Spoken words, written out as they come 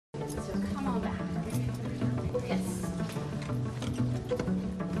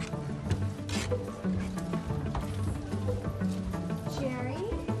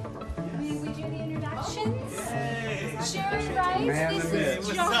Man to This miss.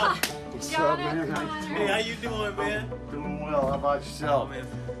 is John. What's up, man? Hey, how you doing, man? Doing well. How about yourself? Man.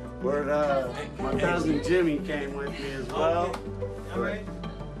 Word, my cousin Jimmy came with me as well. Okay. All right.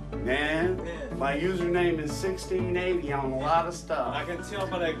 Man, my username is 1680 on a lot of I stuff. can tell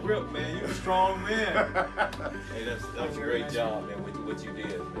by that grip, man. You're a strong man. Hey, that's a great job, man. What you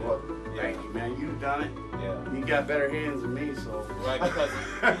did, man. Well, thank you, man. You've done it. Yeah. You got better hands than me, so. Right,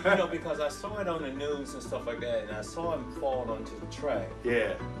 because I saw it on the news and stuff like that, and I saw him fall onto the track.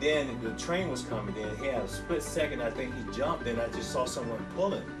 Yeah. Then the train was coming. Then he had a split second. I think he jumped, and I just saw someone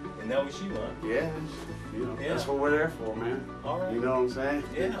pulling, and that was you, huh? Yeah. You know, Yeah. that's what we're there for, man. All right. You know what I'm saying?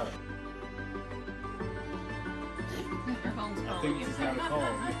 Yeah. Your phone's I calling think you. he's got a call.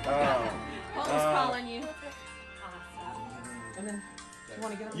 Phone's calling you. And then, you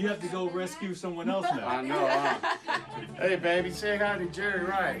want to get You have to go rescue someone else now. I know, huh? Hey, baby, say hi to Jerry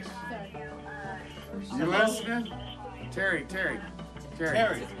Rice. You listening? Terry. Terry.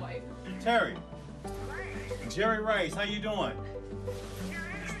 his wife. Terry. Jerry Rice, how you doing?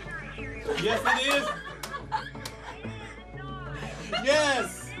 Yes, it is.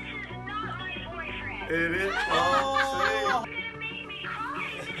 Yes. It is. Oh. You made me cry,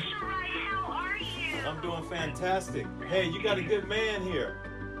 Mr. Rice. How are you? I'm doing fantastic. Hey, you got a good man here.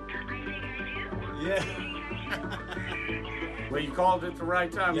 I think I do. Yeah. Well, you called at the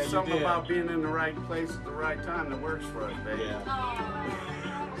right time. Yeah, There's you something did. about being in the right place at the right time that works for us, baby. Yeah. All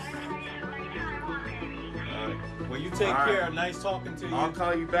right. Well, you take All right. care. Nice talking to you. I'll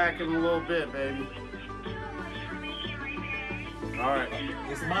call you back in a little bit, baby. All right.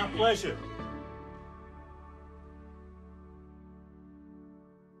 It's my pleasure.